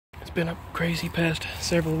been a crazy past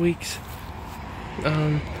several weeks.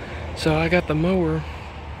 So I got the mower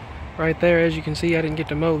right there. As you can see, I didn't get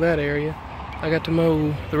to mow that area. I got to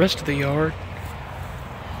mow the rest of the yard,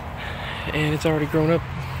 and it's already grown up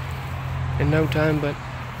in no time, but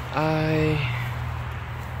I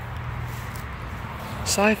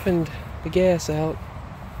siphoned the gas out.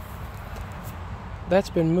 That's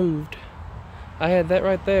been moved. I had that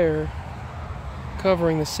right there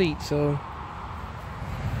covering the seat, so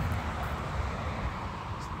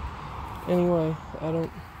anyway, I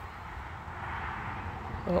don't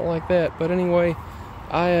like that. But anyway,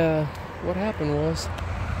 what happened was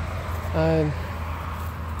I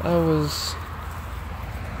was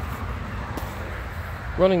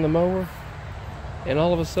running the mower, and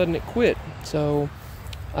all of a sudden it quit. So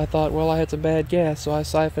I thought, well, I had some bad gas, so I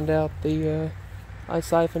siphoned out the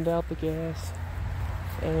gas,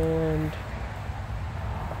 and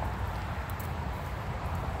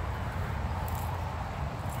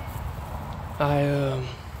I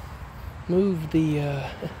moved the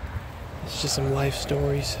it's just some life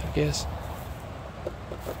stories, I guess.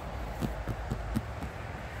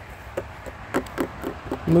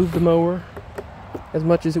 Moved the mower as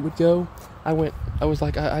much as it would go.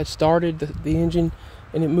 I started the engine,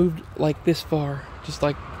 and it moved like this far, just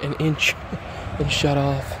like an inch, and shut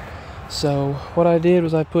off. So what I did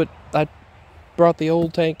was I brought the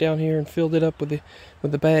old tank down here and filled it up with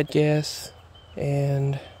the bad gas,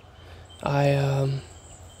 and I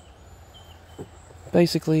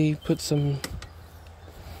basically put some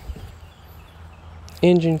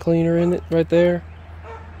engine cleaner in it right there,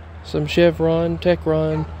 some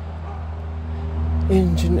Techron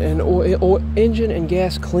engine and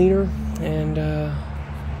gas cleaner, and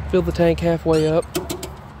filled the tank halfway up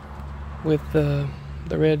with the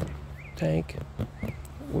red tank.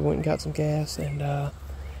 We went and got some gas, and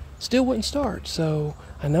still wouldn't start. So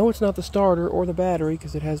I know it's not the starter or the battery,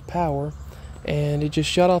 because it has power, and it just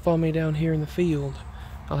shut off on me down here in the field.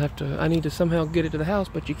 I need to somehow get it to the house,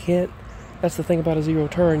 but you can't. That's the thing about a zero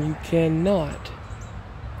turn. You cannot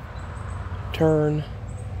turn.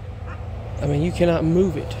 I mean, you cannot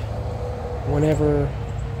move it whenever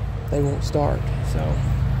they won't start. So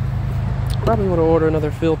probably want to order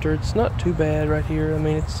another filter. It's not too bad right here. I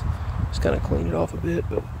mean, it's just kind of cleaned it off a bit,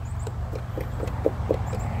 but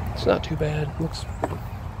it's not too bad. Looks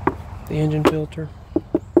the engine filter,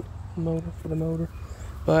 motor for the motor.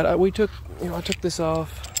 But I took this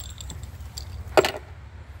off.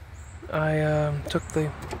 I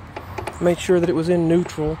made sure that it was in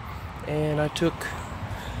neutral, and I took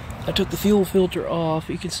the fuel filter off.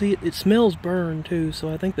 You can see it smells burned too, so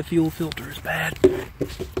I think the fuel filter is bad.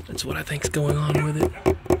 That's what I think's going on with it.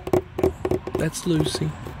 That's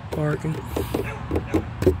Lucy barking.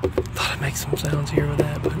 Thought I'd make some sounds here with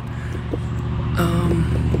that, but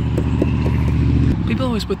people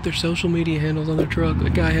always put their social media handles on their truck. The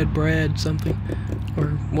guy had Brad something,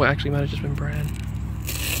 or well, actually, it might have just been Brad.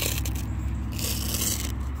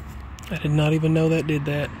 I did not even know that did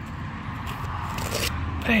that.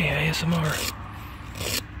 Hey, ASMR.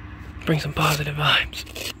 Bring some positive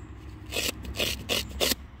vibes.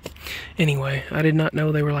 Anyway, I did not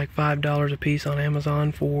know they were like $5 a piece on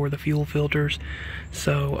Amazon for the fuel filters.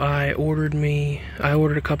 So I ordered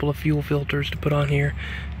a couple of fuel filters to put on here.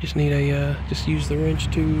 Just need just use the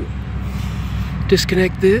wrench to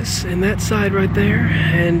disconnect this and that side right there,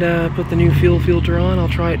 and put the new fuel filter on. I'll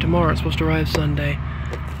try it tomorrow. It's supposed to arrive Sunday.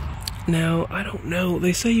 Now, I don't know.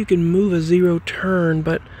 They say you can move a zero turn,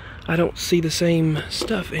 but I don't see the same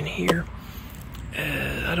stuff in here.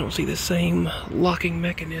 I don't see the same locking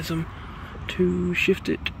mechanism to shift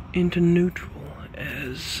it into neutral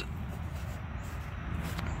as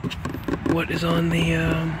what is on the,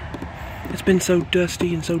 it's been so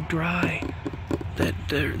dusty and so dry that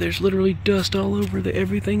there's literally dust all over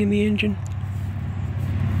everything in the engine.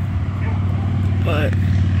 But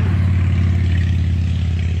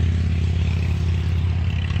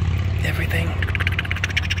everything.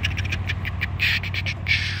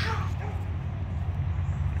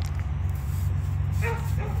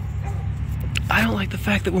 I don't like the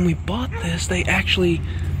fact that when we bought this, they kept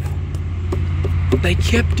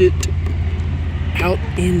it out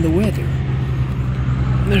in the weather.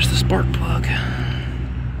 And there's the spark plug.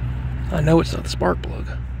 I know it's not the spark plug.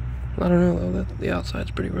 I don't know though. The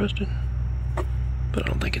outside's pretty rusted, but I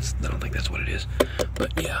don't think that's what it is.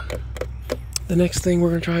 But yeah, the next thing we're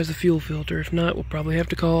gonna try is the fuel filter. If not, we'll probably have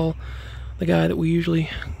to call the guy that we usually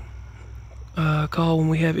call when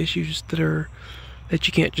we have issues that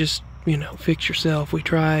you can't just, you know, fix yourself. We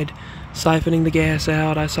tried siphoning the gas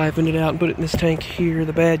out. I siphoned it out and put it in this tank here,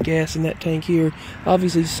 the bad gas in that tank here.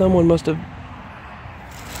 Obviously someone must have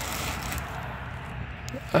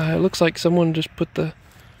It looks like someone just put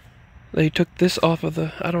they took this off of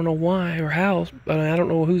the, I don't know why or how, I don't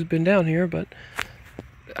know who's been down here, but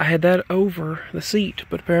I had that over the seat,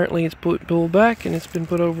 but apparently it's pulled back and it's been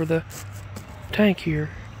put over the tank here.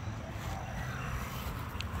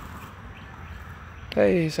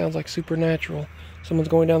 Hey, sounds like Supernatural. Someone's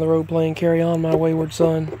going down the road playing Carry On My Wayward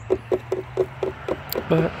Son.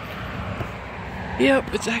 But,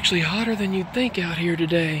 yep, it's actually hotter than you'd think out here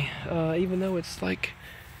today. Even though it's like,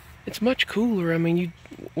 it's much cooler. I mean,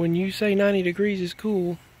 when you say 90 degrees is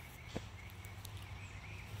cool,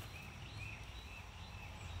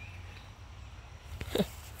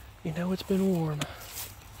 you know it's been warm.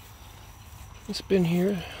 It's been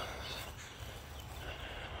here.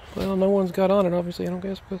 Well, no one's got on it, obviously, I don't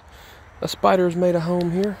guess, but a spider's made a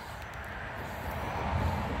home here.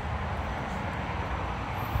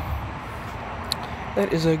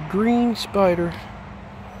 That is a green spider.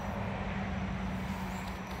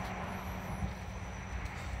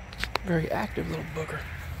 Very active little booger.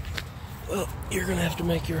 Well, you're gonna have to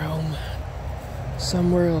make your home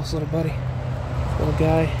somewhere else, little buddy. Little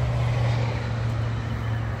guy.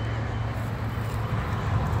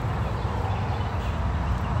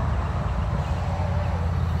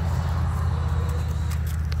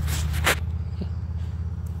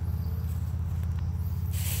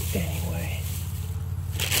 Anyway.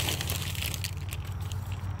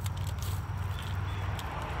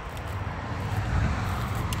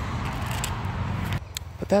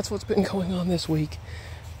 But that's what's been going on this week.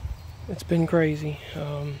 It's been crazy.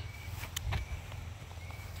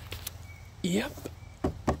 Yep.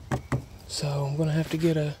 So I'm gonna have to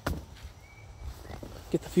get the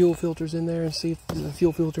fuel filters in there and see if the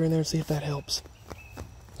fuel filter in there and see if that helps.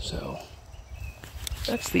 So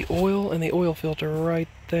that's the oil and the oil filter right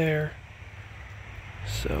there.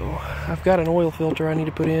 So I've got an oil filter I need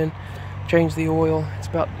to put in, change the oil.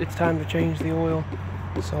 It's time to change the oil.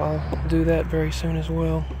 So I'll do that very soon as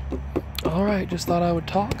well. Alright, just thought I would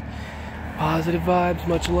talk. Positive vibes,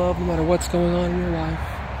 much love, no matter what's going on in your life.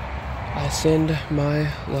 I send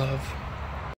my love.